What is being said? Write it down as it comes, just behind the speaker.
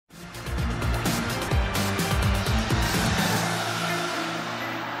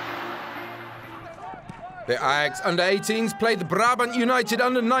The Ajax under-18s play the Brabant United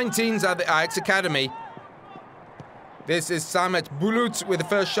under-19s at the Ajax Academy. This is Samuel Bulut with the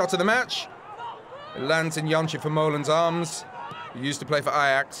first shot of the match. It lands in Jantje Vermeulen's arms. He used to play for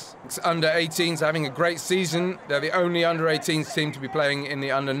Ajax. It's under-18s having a great season. They're the only under-18s team to be playing in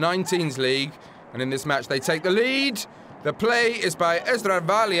the under-19s league. And in this match they take the lead. The play is by Ezra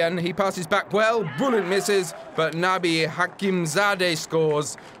Valian. He passes back well, Bulut misses, but Nabi Hakimzadeh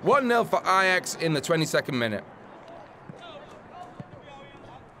scores. 1-0 for Ajax in the 22nd minute.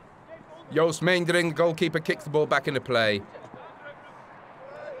 Joost Meendering, the goalkeeper, kicks the ball back into play.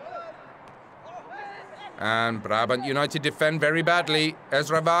 And Brabant United defend very badly.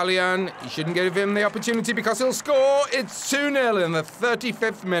 Ezra Valian, he shouldn't give him the opportunity because he'll score. It's 2-0 in the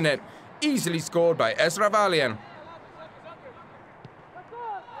 35th minute. Easily scored by Ezra Valian.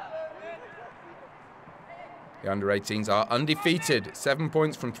 The under-18s are undefeated, 7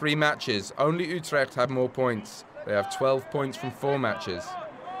 points from 3 matches. Only Utrecht have more points. They have 12 points from 4 matches.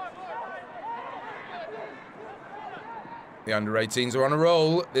 The under-18s are on a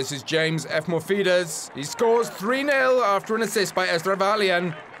roll. This is James F. Morfides. He scores 3-0 after an assist by Ezra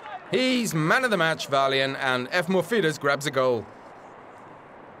Valian. He's man of the match, Valian, and F. Morfides grabs a goal.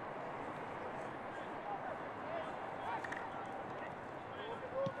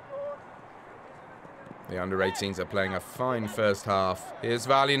 The under-18s are playing a fine first half. Here's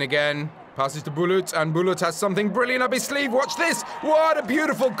Valian again. Passes to Bulut, and Bulut has something brilliant up his sleeve. Watch this! What a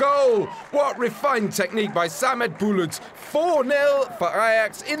beautiful goal! What refined technique by Samuel Bulut. 4-0 for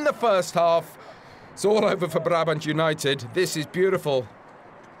Ajax in the first half. It's all over for Brabant United. This is beautiful.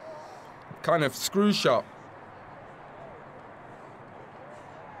 Kind of screw shot.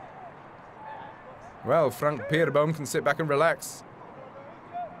 Well, Frank Peerboom can sit back and relax.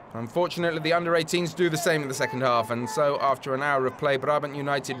 Unfortunately, the under-18s do the same in the second half, and so after an hour of play, Brabant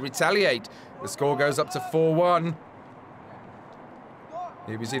United retaliate. The score goes up to 4-1.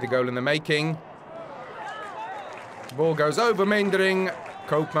 Here we see the goal in the making. The ball goes over Meendering.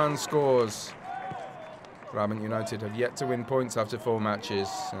 Koopman scores. Brabant United have yet to win points after 4 matches,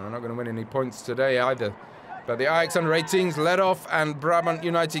 and they're not going to win any points today either. But the Ajax under-18s led off, and Brabant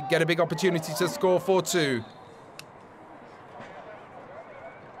United get a big opportunity to score 4-2.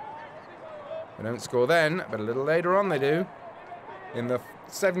 They don't score then, but a little later on they do. In the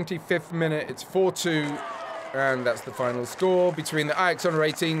 75th minute, it's 4-2, and that's the final score between the Ajax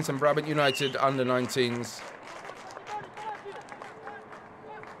under-18s and Brabant United under-19s.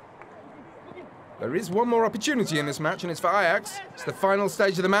 There is one more opportunity in this match, and it's for Ajax. It's the final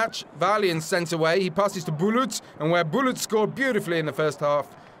stage of the match. Valian sent away. He passes to Bulut, and where Bulut scored beautifully in the first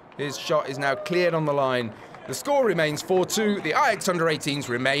half, his shot is now cleared on the line. The score remains 4-2. The Ajax under-18s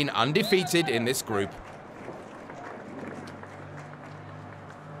remain undefeated in this group.